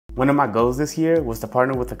One of my goals this year was to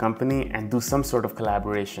partner with a company and do some sort of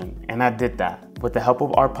collaboration, and I did that. With the help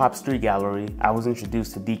of our Pop Street Gallery, I was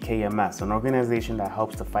introduced to DKMS, an organization that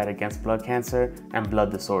helps to fight against blood cancer and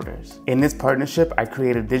blood disorders. In this partnership, I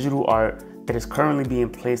created digital art that is currently being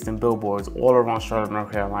placed in billboards all around Charlotte,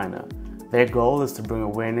 North Carolina. Their goal is to bring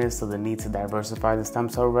awareness to the need to diversify the stem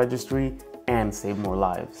cell registry and save more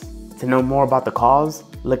lives. To know more about the cause,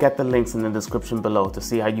 look at the links in the description below to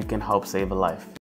see how you can help save a life.